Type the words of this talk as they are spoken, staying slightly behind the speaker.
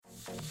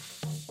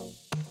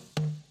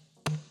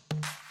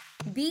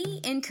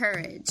Be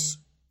encouraged.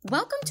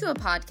 Welcome to a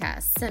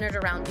podcast centered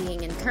around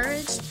being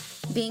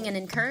encouraged, being an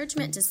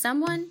encouragement to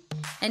someone,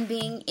 and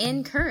being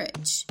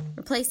encouraged,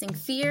 replacing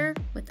fear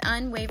with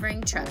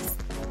unwavering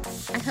trust.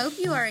 I hope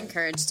you are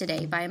encouraged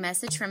today by a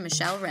message from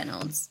Michelle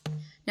Reynolds.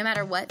 No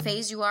matter what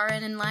phase you are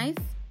in life,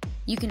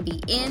 you can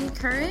be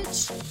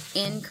encouraged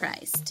in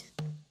Christ.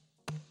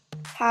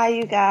 Hi,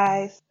 you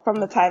guys. From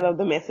the title of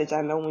the message,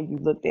 I know when you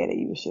looked at it,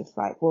 you was just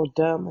like, well,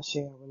 duh,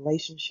 Michelle,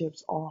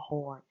 relationships are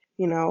hard,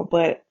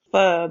 but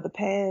for the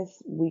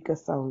past week or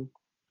so,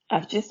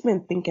 I've just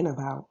been thinking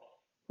about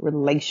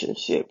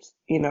relationships,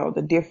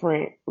 the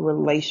different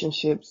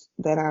relationships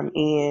that I'm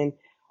in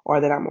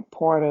or that I'm a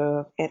part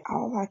of. And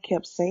all I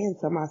kept saying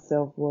to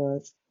myself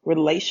was,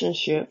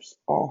 relationships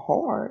are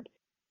hard.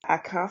 I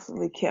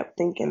constantly kept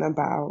thinking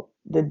about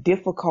the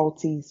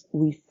difficulties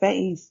we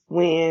face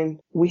when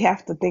we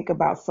have to think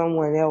about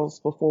someone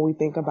else before we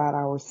think about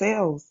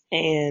ourselves.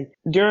 And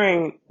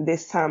during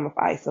this time of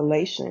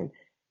isolation,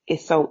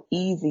 it's so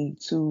easy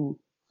to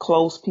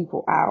close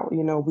people out.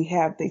 We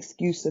have the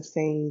excuse of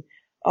saying,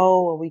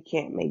 oh, we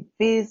can't make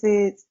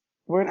visits.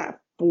 We're not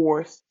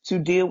forced to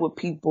deal with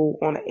people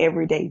on an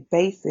everyday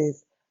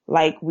basis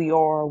like we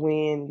are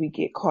when we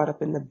get caught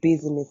up in the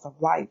busyness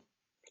of life.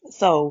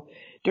 So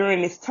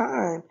during this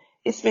time,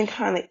 it's been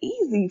kind of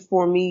easy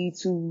for me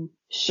to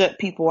shut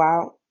people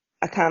out.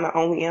 I kind of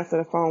only answer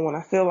the phone when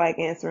I feel like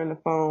answering the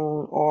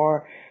phone,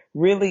 or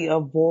really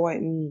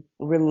avoiding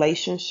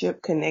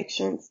relationship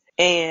connections.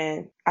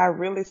 And I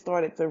really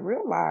started to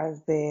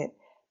realize that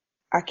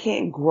I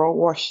can't grow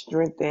or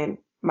strengthen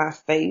my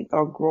faith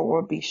or grow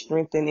or be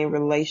strengthened in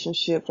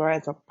relationships or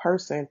as a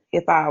person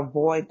if I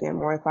avoid them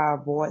or if I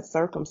avoid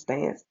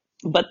circumstance.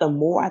 But the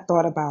more I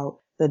thought about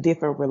the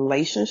different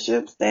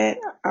relationships that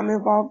I'm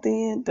involved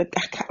in,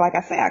 like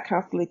I say, I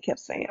constantly kept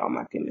saying, oh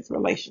my goodness,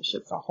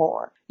 relationships are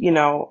hard,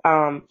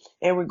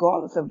 and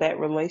regardless of that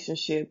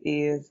relationship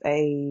is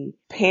a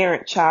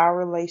parent-child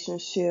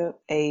relationship,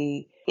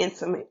 a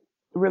intimate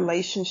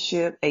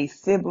relationship, a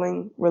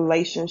sibling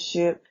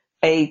relationship,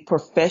 a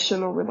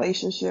professional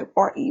relationship,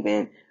 or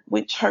even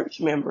with church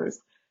members.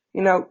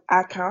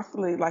 I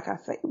constantly, like I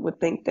say, would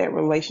think that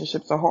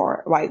relationships are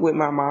hard. Like with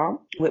my mom,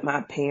 with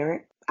my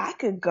parent, I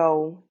could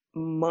go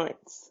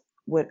months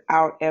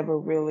without ever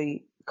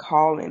really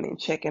calling and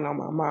checking on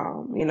my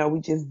mom.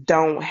 We just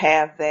don't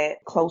have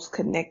that close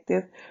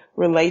connective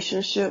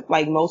relationship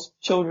like most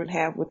children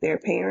have with their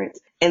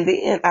parents. And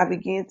then I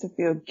began to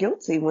feel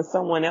guilty when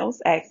someone else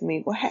asked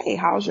me, well, hey,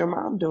 how's your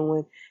mom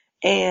doing?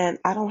 And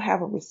I don't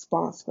have a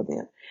response for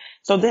them.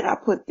 So then I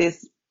put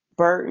this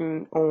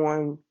burden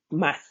on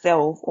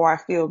myself, or I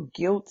feel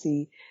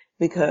guilty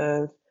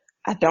because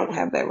I don't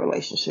have that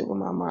relationship with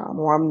my mom,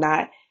 or I'm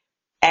not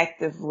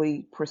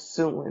actively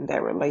pursuing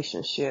that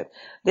relationship.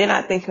 Then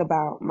I think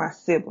about my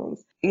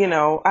siblings.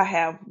 I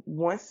have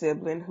one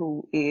sibling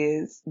who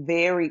is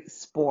very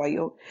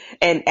spoiled.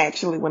 And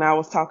actually, when I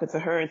was talking to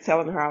her and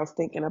telling her I was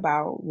thinking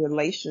about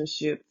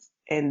relationships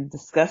and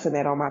discussing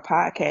that on my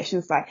podcast, she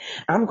was like,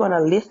 I'm going to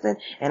listen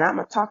and I'm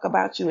going to talk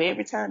about you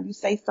every time you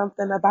say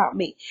something about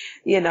me,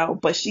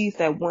 but she's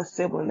that one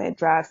sibling that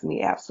drives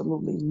me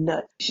absolutely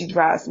nuts. She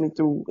drives me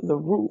through the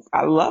roof.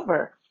 I love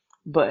her,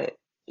 but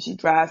she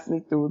drives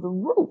me through the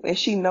roof, and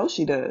she knows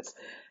she does.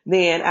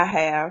 Then I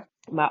have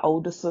my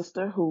older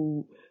sister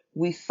who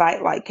we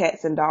fight like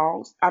cats and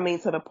dogs. I mean,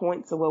 to the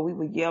point to where we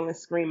would yell and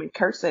scream and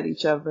curse at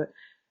each other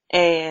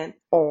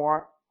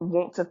or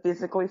want to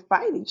physically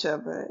fight each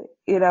other,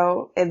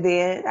 And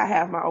then I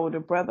have my older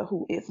brother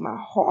who is my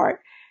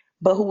heart,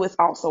 but who is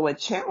also a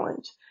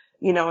challenge,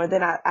 and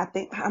then I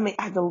think,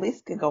 the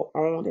list could go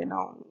on and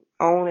on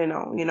and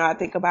on. I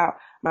think about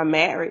my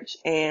marriage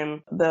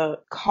and the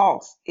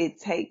cost it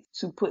takes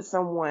to put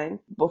someone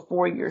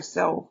before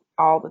yourself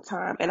all the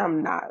time. And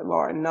I'm not,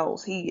 Lord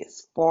knows, He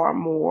is far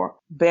more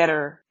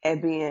better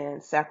at being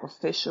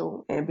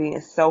sacrificial and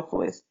being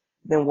selfless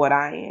than what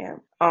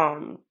I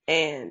am.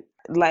 And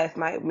last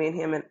night, me and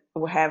him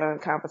were having a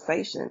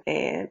conversation,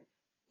 and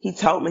he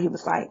told me, he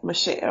was like,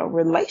 Michelle,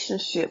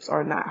 relationships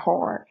are not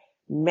hard.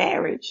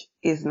 Marriage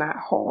is not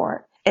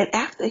hard. And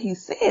after he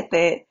said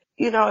that,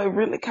 it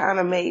really kind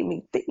of made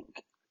me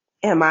think,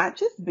 am I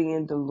just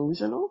being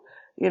delusional?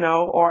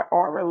 Or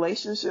are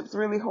relationships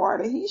really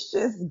hard and he's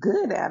just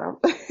good at them?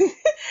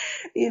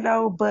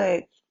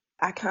 But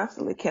I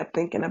constantly kept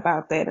thinking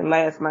about that. And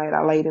last night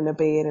I laid in the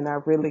bed and I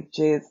really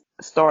just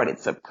started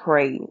to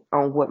pray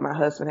on what my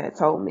husband had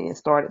told me and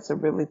started to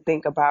really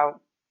think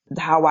about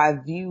how I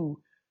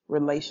view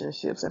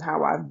relationships and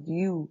how I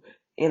view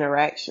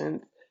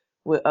interactions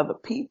with other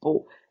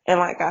people. And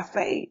like I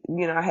say,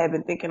 I had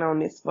been thinking on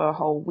this for a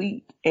whole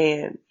week.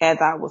 And as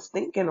I was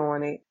thinking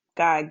on it,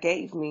 God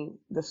gave me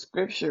the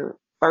scripture,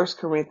 1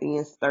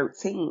 Corinthians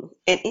 13.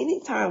 And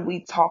anytime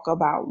we talk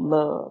about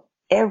love,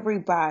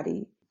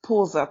 everybody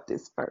pulls up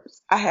this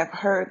verse. I have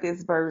heard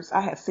this verse.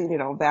 I have seen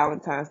it on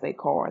Valentine's Day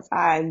cards.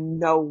 I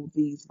know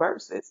these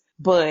verses,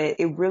 but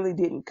it really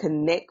didn't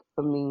connect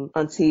for me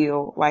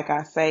until, like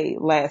I say,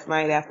 last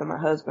night after my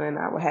husband and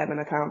I were having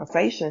a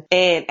conversation,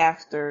 and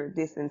after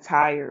this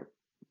entire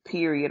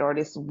period or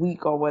this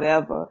week or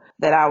whatever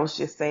that I was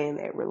just saying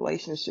that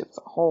relationships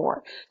are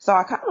hard. So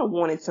I kind of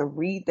wanted to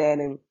read that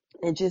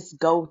and just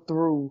go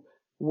through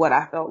what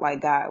I felt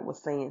like God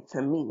was saying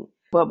to me.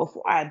 But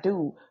before I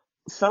do,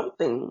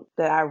 something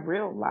that I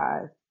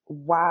realized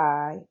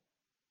why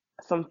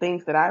some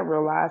things that I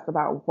realized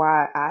about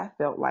why I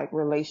felt like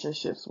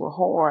relationships were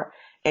hard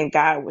and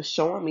God was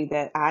showing me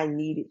that I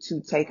needed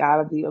to take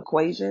out of the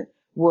equation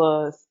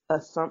was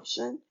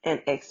assumption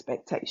and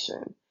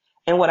expectation.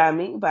 And what I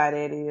mean by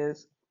that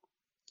is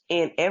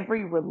in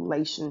every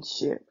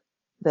relationship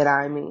that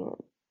I'm in,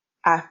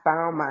 I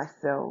found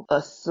myself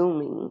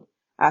assuming,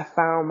 I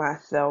found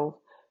myself,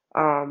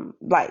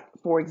 like,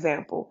 for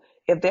example,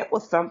 if there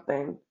was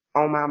something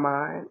on my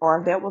mind or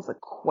if there was a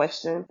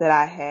question that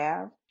I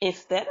have,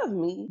 instead of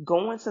me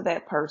going to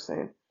that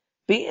person,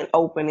 being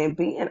open and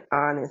being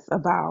honest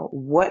about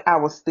what I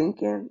was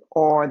thinking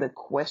or the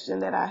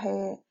question that I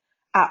had,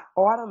 I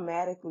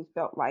automatically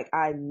felt like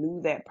I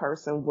knew that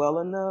person well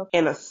enough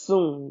and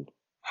assumed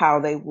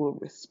how they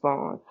would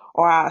respond,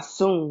 or I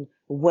assumed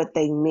what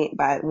they meant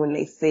by it when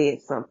they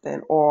said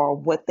something or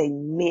what they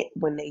meant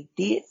when they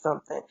did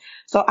something.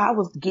 So I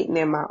was getting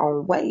in my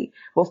own way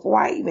before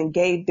I even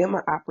gave them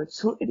an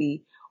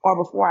opportunity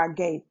or before I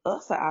gave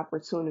us an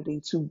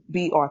opportunity to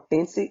be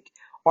authentic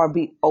or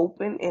be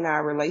open in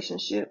our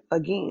relationship.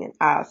 Again,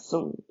 I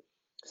assumed.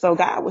 So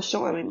God was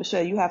showing me,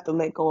 Michelle, you have to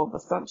let go of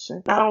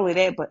assumption. Not only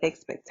that, but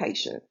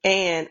expectation.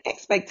 And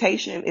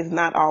expectation is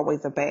not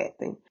always a bad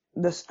thing.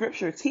 The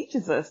scripture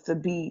teaches us to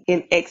be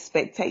in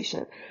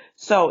expectation.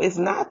 So it's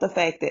not the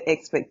fact that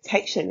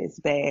expectation is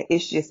bad.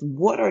 It's just,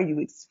 what are you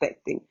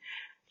expecting?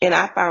 And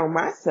I found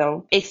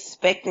myself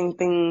expecting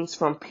things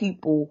from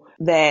people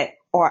that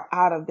are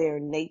out of their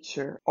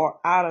nature or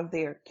out of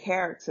their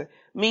character,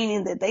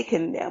 meaning that they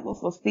can never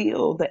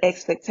fulfill the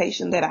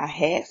expectation that I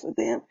had for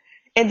them.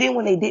 And then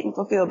when they didn't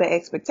fulfill the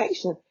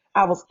expectation,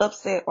 I was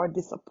upset or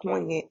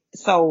disappointed.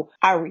 So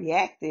I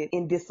reacted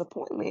in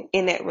disappointment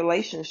in that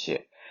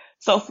relationship.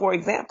 So for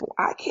example,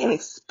 I can't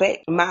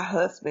expect my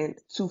husband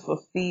to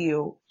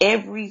fulfill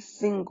every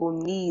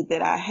single need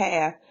that I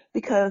have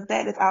because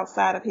that is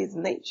outside of his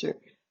nature.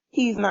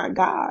 He's not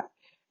God.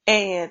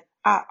 And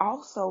I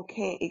also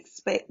can't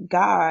expect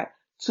God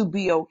to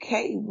be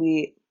okay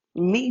with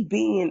me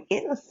being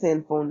in a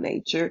sinful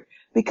nature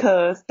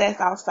because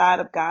that's outside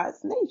of God's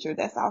nature.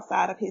 That's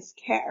outside of his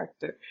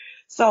character.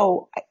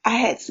 So I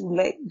had to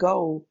let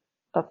go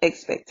of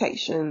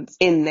expectations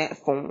in that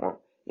form.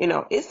 You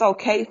know, it's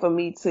okay for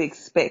me to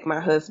expect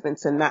my husband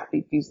to not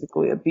be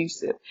physically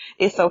abusive.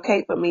 It's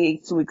okay for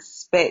me to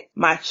expect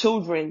my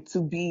children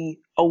to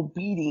be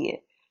obedient.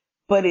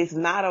 But it's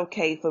not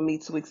okay for me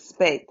to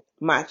expect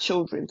my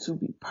children to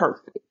be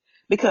perfect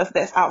because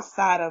that's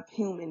outside of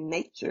human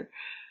nature.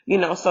 You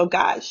know, so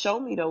God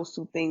showed me those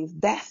two things.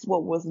 That's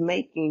what was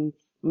making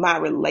my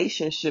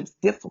relationships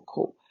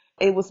difficult.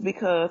 It was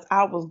because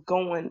I was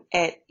going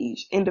at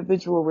each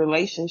individual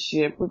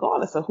relationship,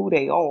 regardless of who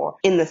they are,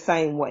 in the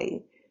same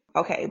way.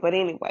 Okay, but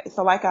anyway,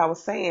 so like I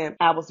was saying,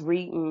 I was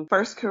reading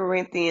 1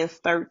 Corinthians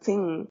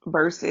 13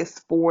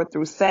 verses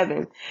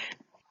 4-7.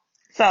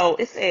 So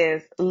it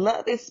says,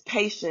 love is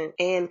patient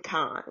and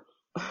kind.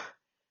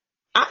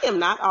 I am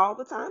not all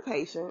the time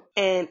patient,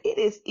 and it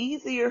is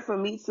easier for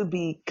me to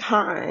be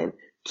kind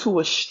to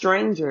a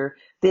stranger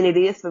than it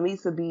is for me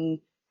to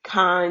be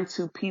kind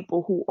to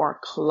people who are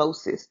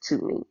closest to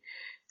me.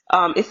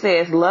 It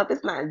says, love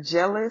is not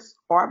jealous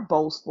or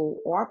boastful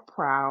or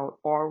proud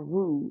or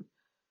rude.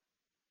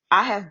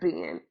 I have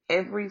been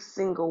every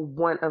single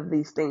one of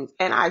these things,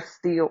 and I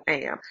still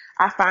am.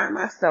 I find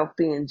myself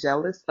being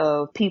jealous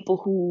of people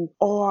who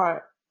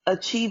are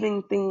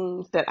achieving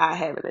things that I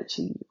haven't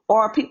achieved,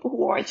 or people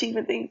who are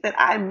achieving things that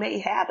I may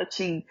have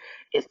achieved.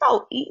 It's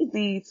so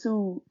easy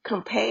to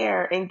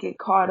compare and get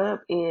caught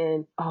up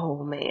in,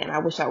 oh man, I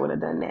wish I would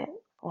have done that.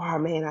 Or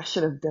man, I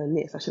should have done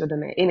this. I should have done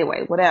that.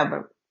 Anyway,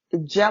 whatever.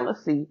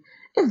 Jealousy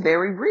is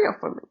very real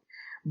for me.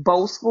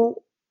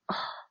 Boastful,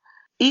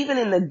 even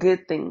in the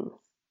good things,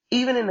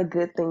 even in the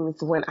good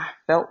things when I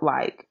felt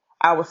like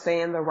I was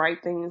saying the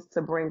right things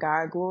to bring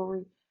God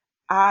glory,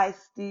 I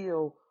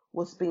still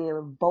was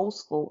being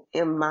boastful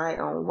in my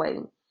own way.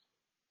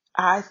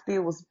 I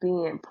still was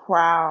being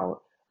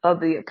proud of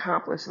the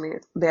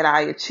accomplishments that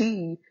I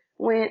achieved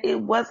when it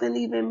wasn't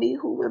even me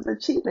who was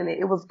achieving it.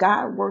 It was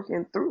God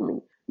working through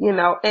me, you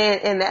know,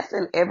 and that's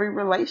in every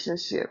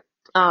relationship.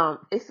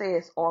 It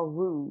says, or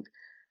rude.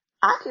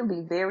 I can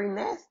be very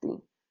nasty.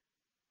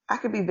 I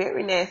could be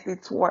very nasty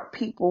toward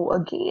people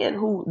again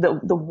who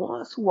the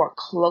ones who are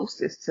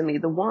closest to me,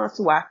 the ones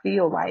who I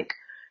feel like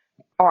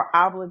are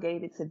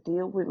obligated to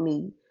deal with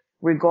me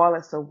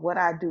regardless of what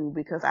I do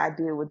because I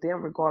deal with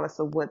them regardless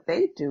of what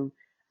they do.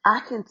 I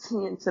can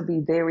tend to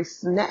be very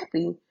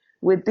snappy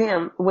with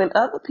them when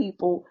other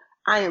people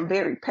I am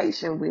very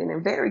patient with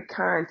and very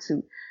kind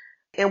to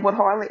and would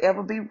hardly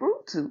ever be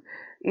rude to,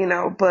 you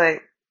know,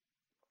 but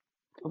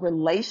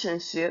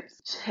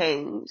relationships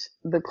change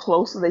the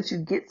closer that you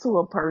get to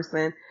a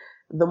person.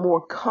 the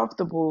more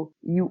comfortable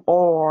you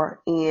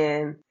are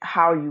in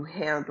how you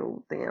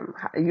handle them.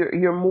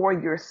 You're more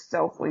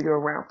yourself when you're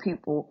around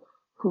people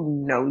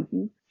who know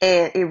you.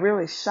 And it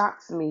really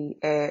shocks me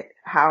at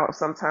how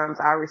sometimes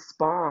I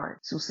respond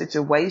to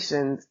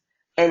situations.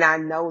 And I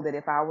know that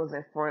if I was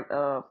in front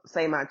of,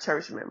 say, my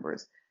church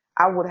members,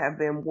 I would have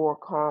been more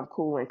calm,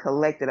 cool, and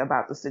collected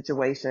about the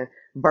situation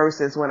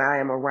versus when I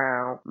am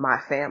around my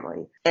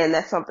family. And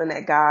that's something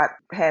that God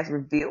has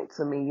revealed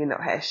to me,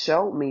 has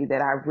showed me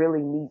that I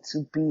really need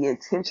to be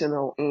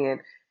intentional in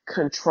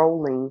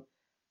controlling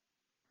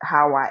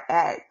how I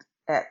act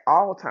at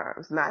all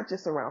times, not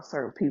just around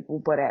certain people,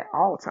 but at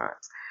all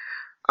times.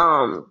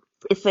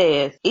 It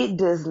says, it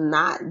does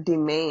not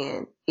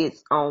demand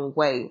its own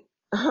way.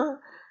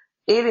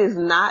 It is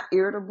not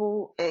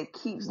irritable and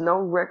keeps no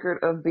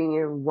record of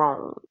being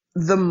wrong.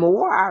 The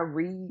more I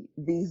read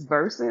these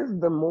verses,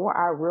 the more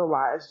I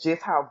realize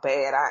just how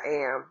bad I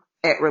am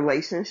at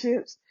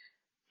relationships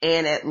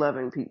and at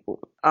loving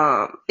people.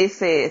 It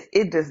says,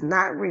 it does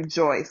not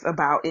rejoice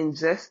about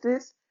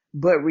injustice,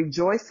 but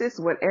rejoices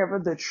whenever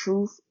the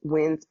truth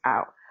wins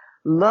out.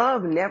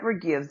 Love never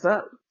gives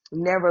up,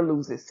 never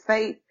loses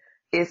faith,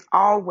 is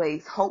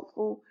always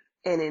hopeful,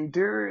 and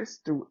endures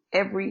through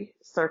every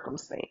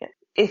circumstance.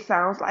 It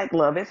sounds like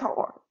love is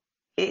hard.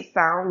 It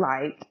sounds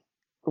like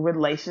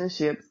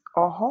relationships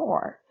are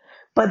hard.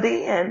 But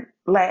then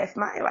last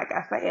night, like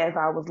I say, as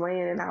I was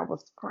laying and I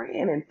was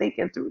praying and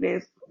thinking through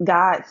this,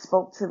 God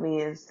spoke to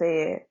me and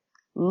said,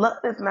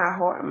 love is not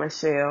hard,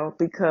 Michelle,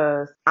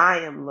 because I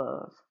am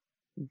love.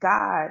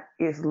 God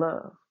is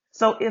love.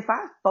 So if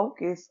I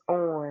focus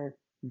on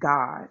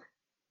God,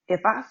 if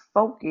I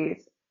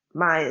focus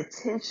my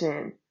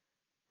attention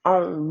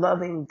on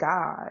loving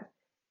God,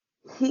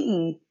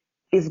 He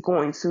is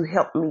going to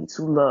help me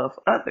to love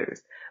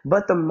others.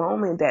 But the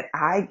moment that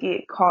I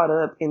get caught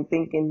up in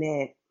thinking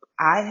that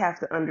I have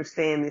to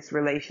understand this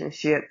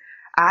relationship,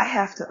 I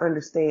have to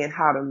understand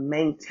how to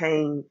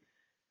maintain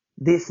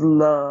this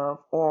love,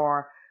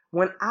 or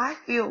when I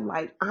feel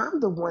like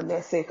I'm the one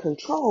that's in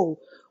control,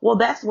 well,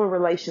 that's when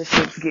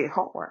relationships get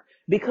hard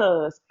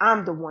because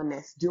I'm the one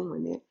that's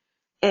doing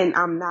it and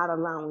I'm not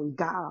allowing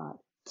God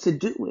to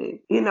do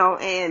it,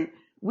 and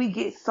we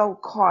get so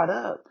caught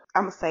up.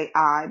 I'm going to say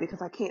I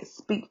because I can't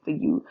speak for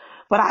you,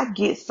 but I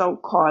get so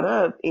caught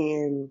up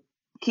in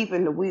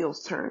keeping the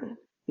wheels turning.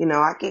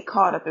 I get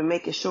caught up in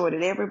making sure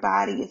that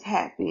everybody is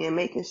happy and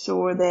making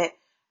sure that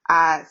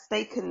I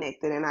stay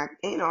connected and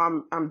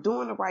I'm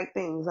doing the right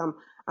things.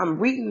 I'm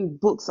reading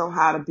books on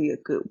how to be a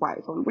good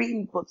wife. I'm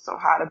reading books on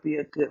how to be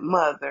a good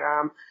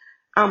mother.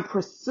 I'm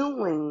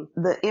pursuing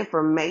the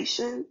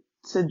information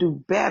to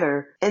do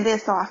better. And then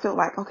so I feel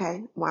like,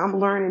 okay, well, I'm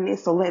learning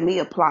this, so let me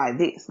apply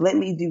this. Let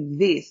me do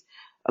this.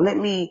 Let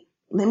me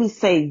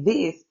say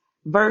this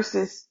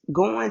versus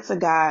going to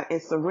God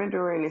and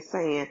surrendering and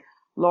saying,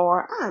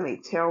 Lord, I'm a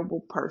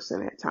terrible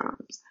person at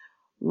times.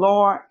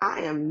 Lord,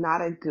 I am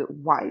not a good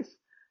wife.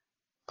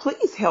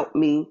 Please help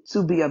me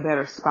to be a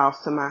better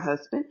spouse to my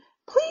husband.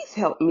 Please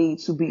help me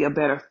to be a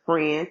better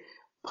friend.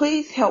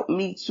 Please help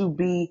me to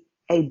be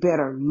a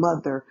better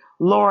mother.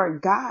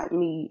 Lord, guide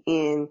me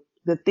in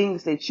the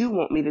things that you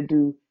want me to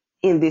do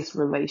in this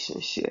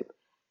relationship.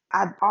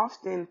 I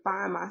often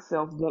find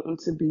myself wanting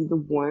to be the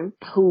one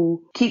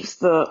who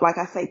keeps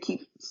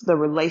keeps the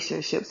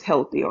relationships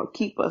healthy or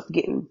keep us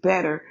getting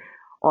better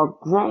or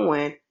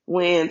growing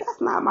when that's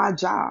not my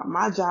job.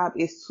 My job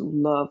is to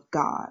love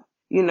God.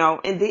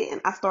 And then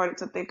I started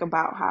to think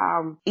about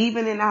how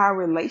even in our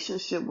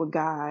relationship with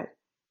God,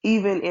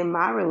 even in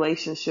my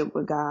relationship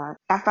with God,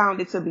 I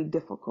found it to be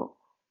difficult,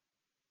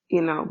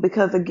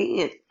 because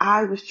again,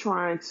 I was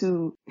trying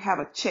to have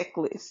a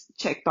checklist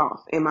checked off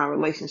in my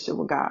relationship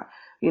with God.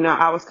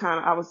 I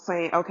was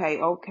saying, okay,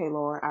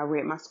 Lord, I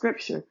read my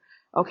scripture.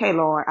 Okay,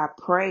 Lord, I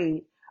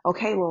prayed.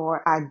 Okay,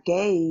 Lord, I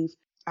gave.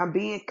 I'm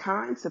being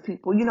kind to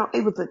people.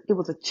 It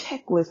was a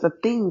checklist of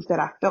things that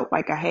I felt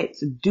like I had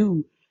to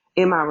do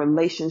in my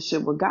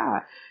relationship with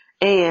God.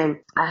 And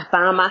I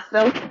found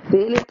myself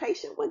being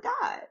impatient with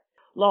God.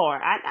 Lord,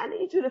 I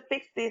need you to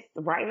fix this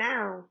right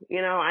now.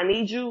 I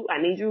need you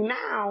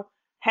now.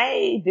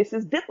 Hey, this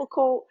is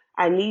difficult.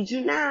 I need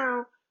you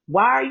now.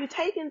 Why are you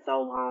taking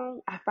so long?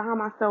 I found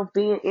myself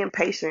being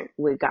impatient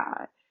with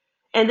God.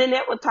 And then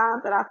there were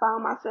times that I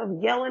found myself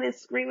yelling and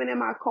screaming in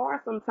my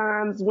car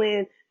sometimes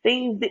when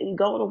things didn't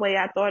go the way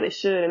I thought it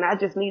should and I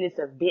just needed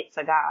to vent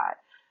to God.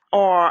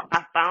 Or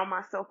I found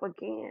myself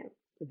again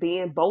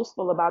being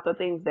boastful about the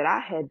things that I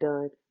had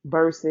done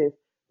versus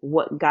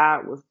what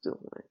God was doing.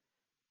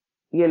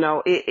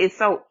 It's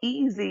so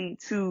easy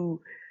to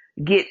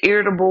get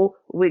irritable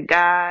with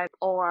God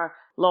or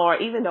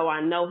Lord, even though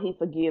I know He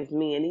forgives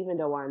me and even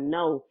though I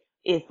know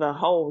it's a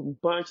whole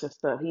bunch of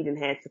stuff He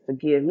didn't have to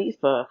forgive me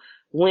for,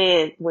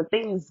 when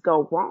things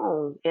go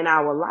wrong in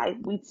our life,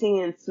 we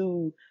tend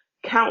to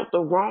count the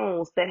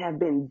wrongs that have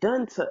been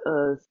done to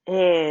us,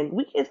 and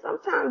we can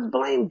sometimes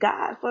blame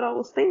God for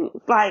those things.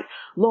 Like,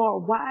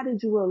 Lord, why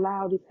did you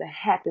allow this to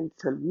happen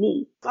to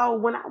me? So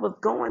when I was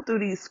going through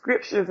these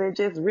scriptures and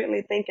just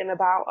really thinking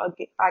about,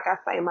 like I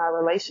say, my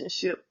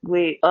relationship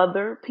with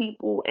other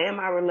people and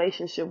my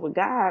relationship with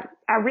God,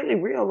 I really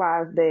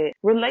realized that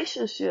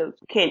relationships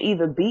can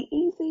either be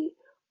easy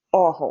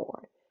or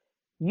hard.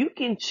 You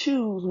can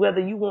choose whether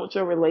you want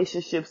your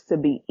relationships to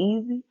be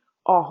easy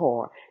or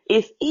hard.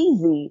 It's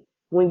easy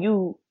when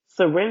you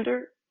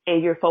surrender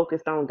and you're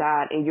focused on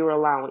God and you're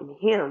allowing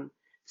Him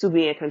to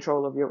be in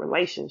control of your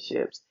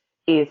relationships.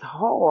 It's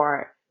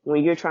hard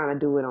when you're trying to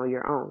do it on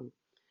your own.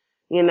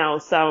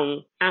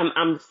 So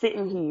I'm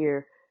sitting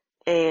here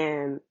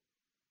and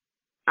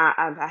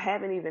I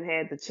haven't even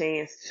had the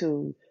chance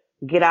to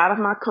get out of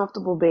my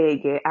comfortable bed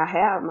yet.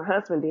 My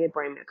husband did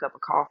bring me a cup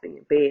of coffee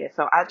in bed.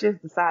 So I just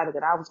decided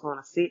that I was going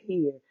to sit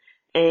here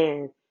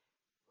and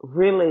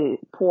really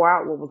pour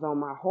out what was on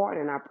my heart.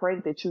 And I pray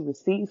that you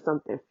receive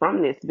something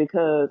from this,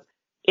 because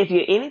if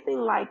you're anything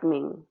like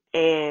me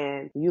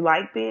and you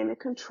like being in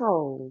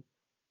control,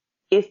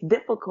 it's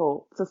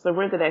difficult to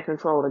surrender that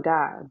control to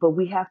God, but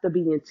we have to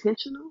be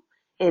intentional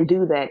and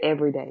do that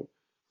every day.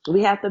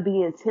 We have to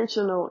be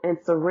intentional and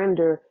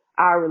surrender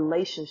our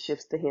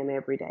relationships to Him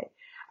every day.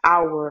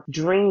 Our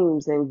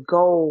dreams and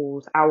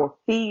goals, our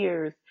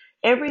fears,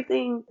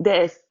 everything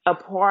that's a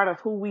part of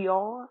who we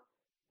are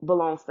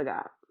belongs to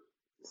God.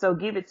 So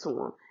give it to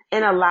Him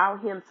and allow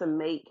Him to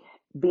make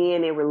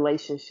being in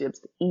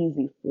relationships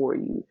easy for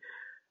you.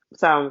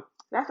 So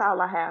that's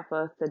all I have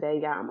for us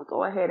today, y'all. I'm going to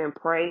go ahead and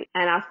pray,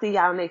 and I'll see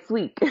y'all next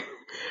week.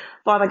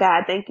 Father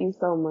God, thank you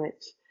so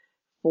much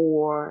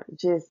for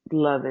just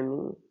loving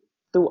me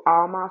through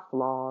all my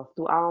flaws,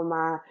 through all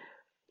my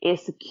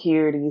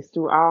insecurities,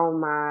 through all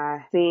my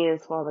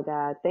sins, Father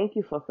God. Thank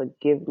you for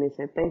forgiveness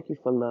and thank you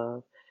for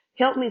love.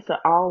 Help me to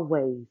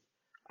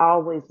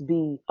always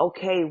be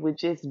okay with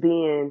just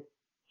being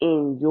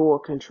in your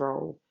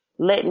control,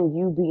 letting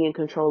you be in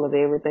control of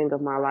everything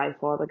of my life,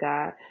 Father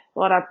God.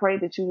 Lord, I pray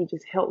that you would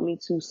just help me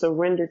to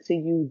surrender to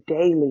you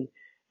daily,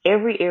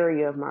 every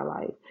area of my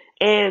life.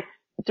 And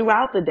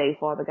throughout the day,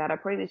 Father God, I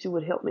pray that you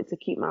would help me to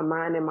keep my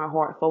mind and my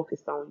heart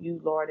focused on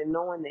you, Lord, and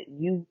knowing that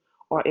you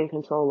are in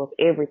control of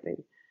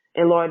everything.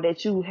 And Lord,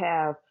 that you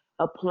have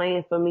a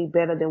plan for me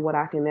better than what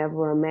I can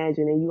ever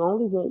imagine. And you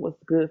only want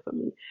what's good for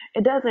me.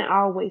 It doesn't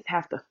always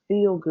have to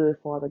feel good,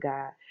 Father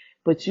God,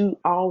 but you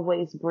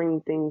always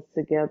bring things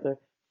together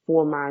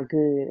for my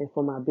good and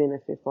for my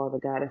benefit, Father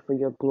God, and for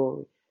your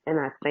glory. And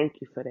I thank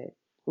you for that.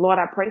 Lord,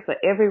 I pray for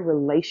every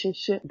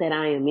relationship that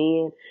I am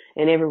in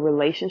and every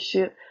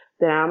relationship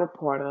that I'm a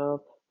part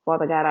of.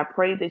 Father God, I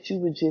pray that you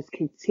would just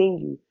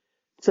continue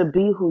to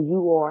be who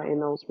you are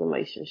in those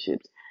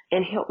relationships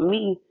and help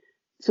me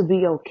to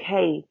be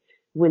okay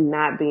with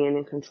not being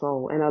in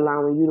control and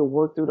allowing you to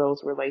work through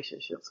those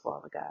relationships,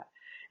 Father God.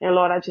 And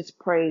Lord, I just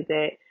pray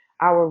that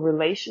our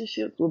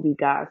relationships will be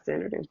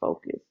God-centered and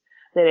focused.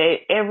 That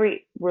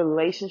every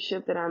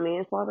relationship that I'm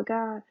in, Father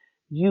God,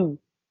 you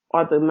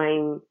are the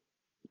main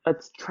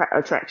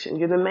attraction.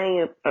 You're the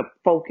main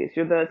focus.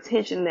 You're the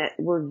attention that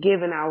we're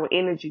giving our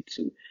energy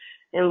to.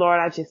 And Lord,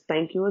 I just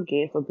thank you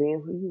again for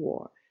being who you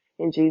are.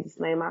 In Jesus'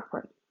 name I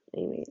pray.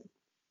 Amen.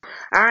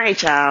 All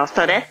right, y'all.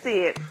 So that's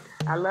it.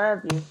 I love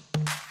you.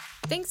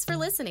 Thanks for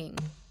listening.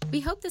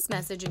 We hope this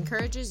message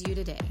encourages you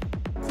today.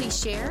 Please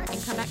share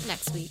and come back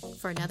next week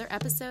for another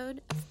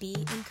episode of Be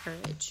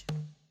Encouraged.